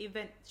story in the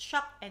event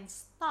shock and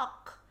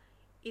stuck,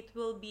 it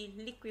will be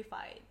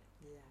liquefied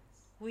Yes.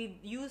 with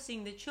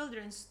using the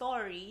children's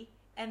story,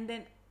 and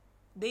then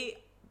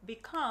they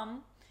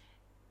become,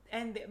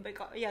 and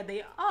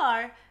they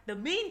are the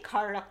main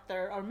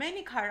character or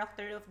many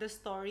character of the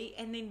story,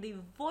 and then they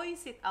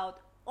voice it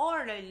out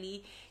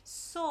orally,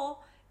 so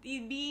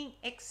it being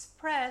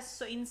expressed.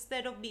 So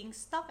instead of being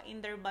stuck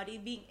in their body,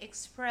 being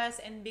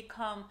expressed and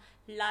become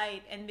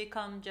light and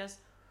become just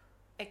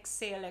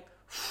exhale, like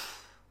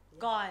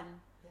gone.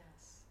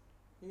 Yes.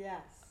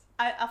 Yes.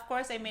 Of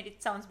course, I made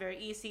it sounds very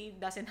easy.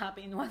 Doesn't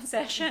happen in one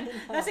session.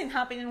 No. Doesn't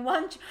happen in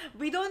one.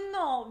 We don't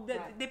know.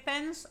 Right.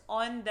 Depends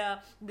on the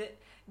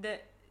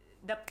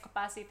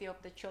capacity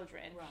of the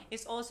children. Right.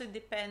 It also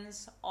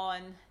depends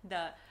on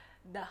the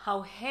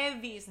how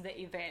heavy is the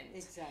event.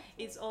 Exactly.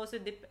 It's also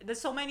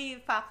there's so many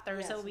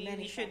factors. Yes, So we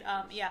many should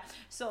factors.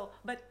 So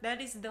but that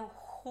is the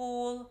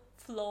whole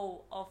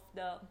flow of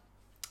the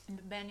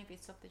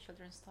benefits of the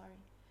children's story.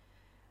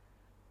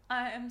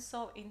 I am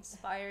so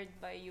inspired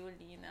by you,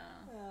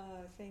 Leena.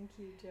 Oh, thank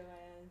you,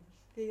 Joanne.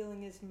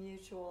 Feeling is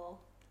mutual.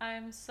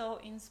 I'm so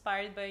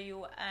inspired by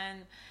you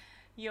and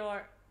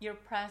your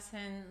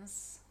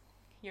presence,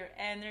 your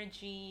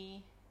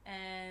energy,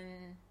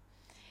 and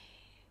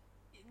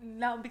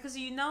now because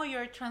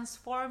you're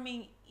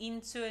transforming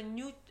into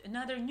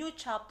another new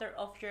chapter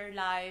of your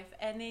life,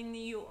 and then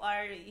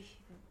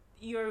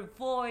your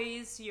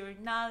voice, your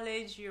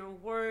knowledge, your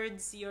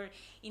words, your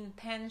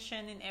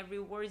intention in every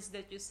words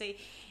that you say,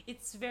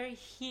 it's very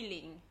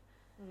healing.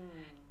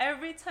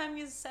 Every time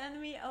you send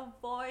me a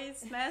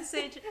voice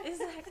message, it's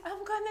like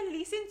I'm gonna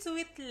listen to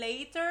it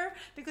later,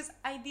 because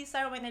I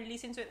desire when I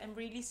listen to it, I'm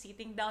really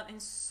sitting down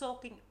and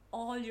soaking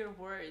all your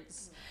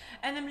words,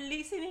 and I'm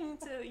listening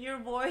to your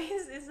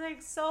voice. It's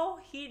like so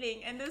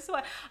healing, and that's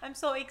why I'm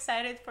so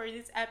excited for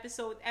this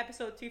episode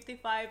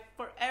 55,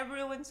 for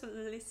everyone to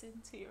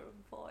listen to your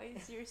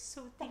voice, your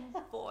soothing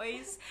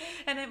voice.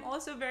 And I'm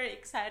also very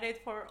excited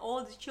for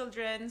all the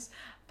children's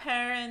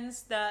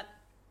parents that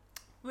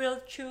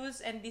will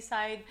choose and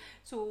decide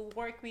to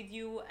work with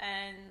you,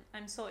 and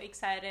I'm so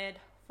excited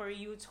for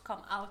you to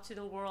come out to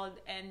the world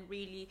and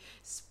really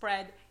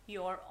spread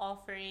your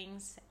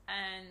offerings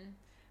and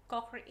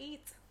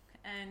co-create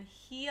and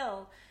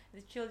heal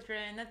the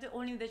children, not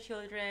only the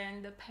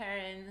children, the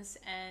parents,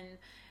 and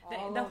the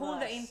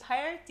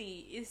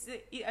entirety.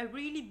 I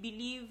really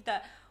believe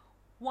that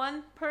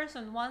one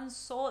person, one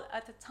soul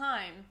at a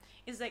time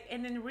is like,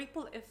 and then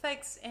ripple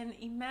effects, and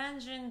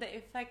imagine the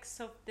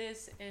effects of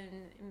this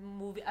in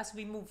movie as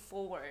we move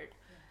forward.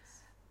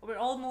 Yes. We're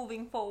all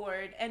moving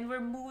forward, and we're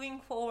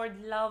moving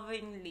forward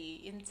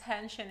lovingly,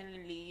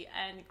 intentionally,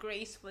 and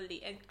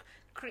gracefully, and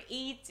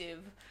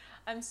creative.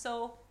 I'm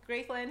so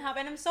grateful and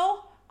happy, and I'm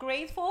so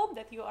grateful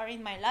that you are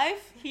in my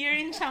life here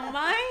in Chiang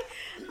Mai.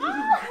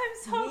 I'm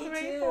so Me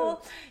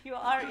grateful too. you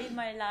are in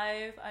my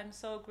life. I'm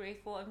so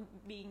grateful.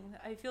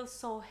 I feel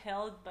so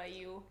held by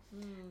you,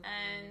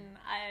 and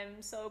I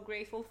am so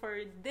grateful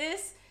for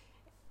this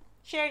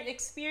shared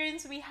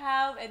experience we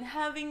have, and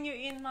having you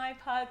in my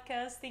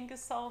podcast. Thank you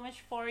so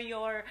much for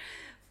your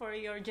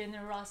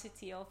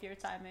generosity of your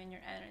time and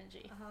your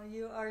energy. Oh,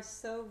 you are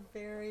so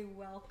very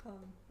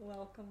welcome.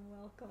 Welcome,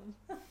 welcome.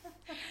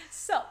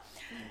 So,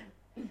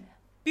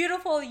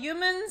 beautiful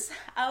humans,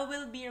 I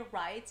will be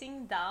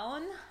writing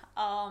down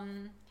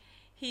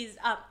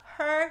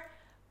her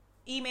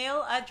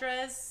email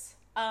address,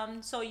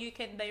 so you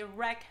can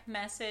direct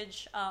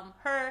message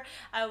her.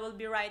 I will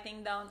be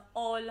writing down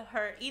all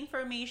her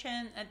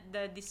information at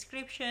the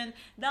description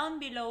down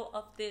below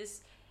of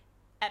this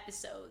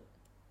episode.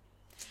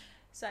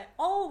 So I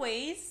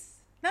only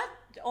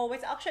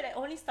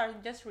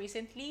started just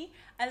recently.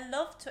 I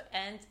love to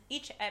end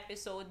each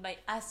episode by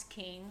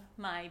asking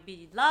my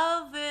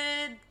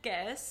beloved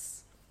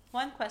guests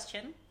one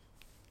question.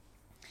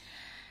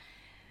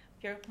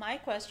 My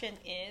question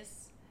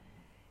is,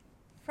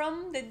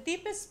 from the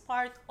deepest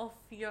part of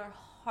your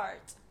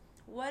heart,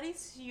 what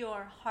is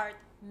your heart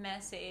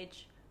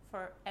message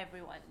for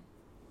everyone?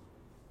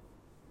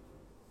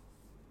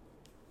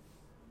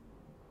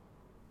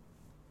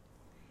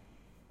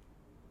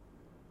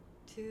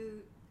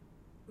 To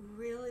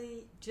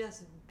really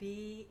just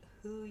be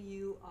who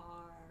you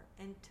are,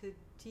 and to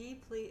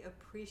deeply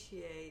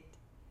appreciate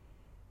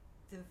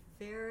the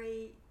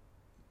very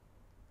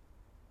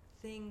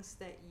things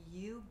that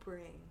you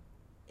bring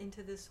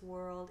into this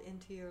world,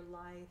 into your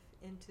life,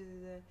 into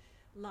the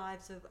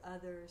lives of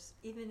others,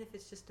 even if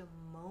it's just a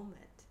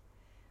moment,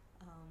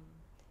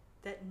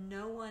 that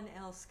no one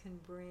else can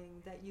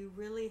bring, that you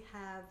really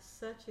have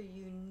such a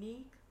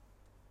unique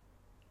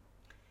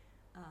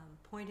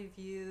point of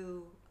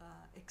view,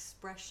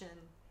 expression,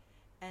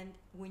 and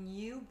when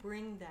you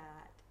bring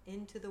that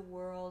into the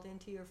world,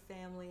 into your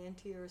family,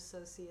 into your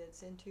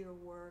associates, into your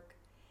work,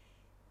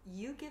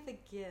 you give a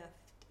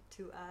gift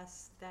to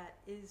us that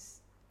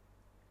is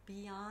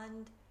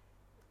beyond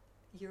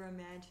your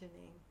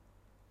imagining.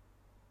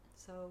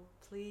 So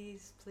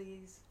please,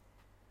 please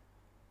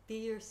be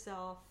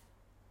yourself,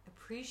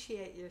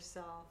 appreciate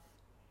yourself,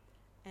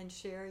 and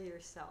share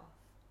yourself.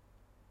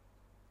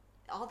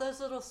 All those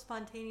little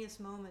spontaneous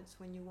moments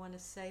when you want to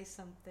say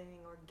something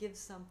or give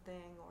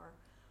something or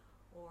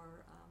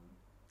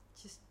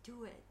just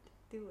do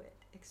it,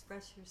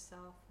 express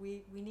yourself.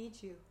 We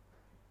need you.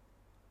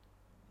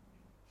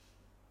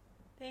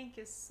 Thank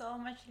you so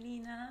much,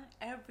 Leena.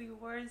 Every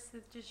words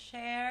that you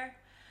share,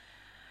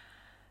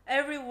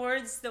 every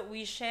words that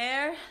we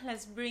share,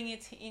 let's bring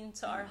it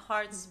into our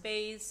heart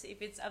space.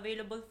 If it's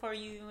available for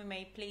you, you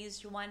may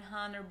place your one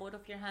hand or both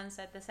of your hands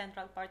at the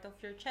central part of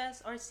your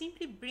chest, or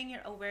simply bring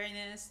your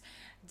awareness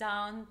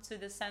down to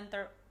the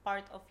center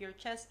part of your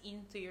chest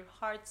into your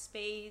heart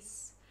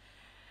space.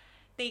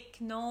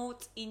 Take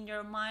note in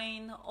your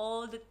mind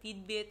all the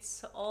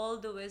tidbits, all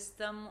the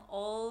wisdom,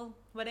 all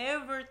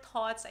whatever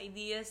thoughts,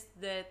 ideas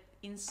that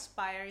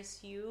inspires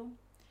you.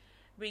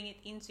 Bring it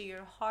into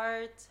your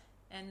heart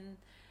and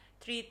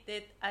treat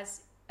it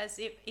as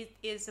if it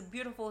is a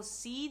beautiful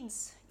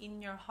seeds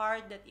in your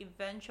heart that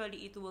eventually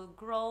it will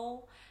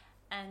grow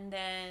and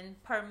then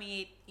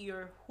permeate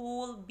your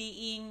whole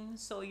being.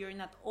 So you're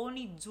not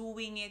only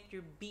doing it,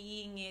 you're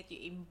being it,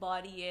 you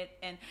embody it,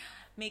 and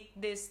make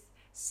this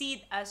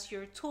seed as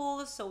your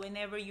tool, so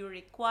whenever you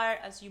require,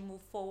 as you move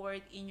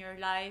forward in your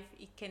life,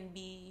 it can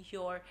be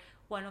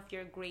one of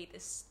your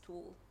greatest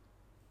tools.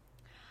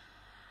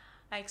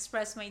 I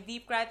express my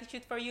deep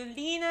gratitude for you,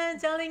 Leena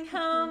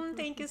Dillingham.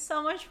 Thank you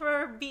so much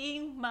for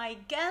being my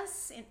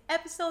guest in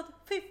episode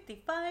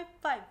 55.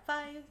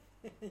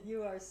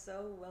 You are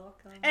so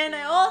welcome. And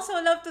I also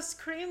love to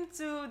scream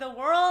to the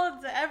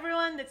world,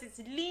 everyone, that it's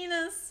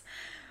Leena's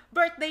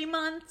birthday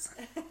month.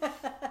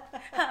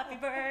 Happy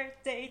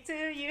birthday to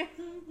you.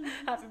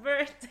 Happy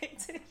birthday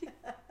to you.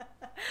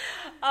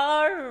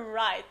 All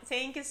right.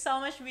 Thank you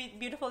so much,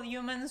 beautiful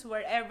humans,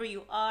 wherever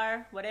you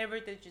are, whatever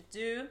that you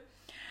do.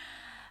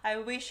 I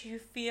wish you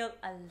feel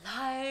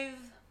alive.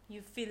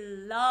 You feel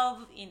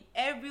love in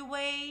every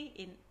way,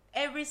 in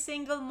every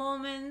single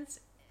moment,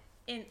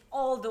 in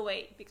all the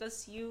way,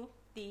 because you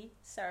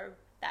deserve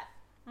that.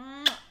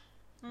 Mwah.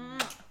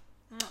 Mwah.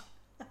 Mwah.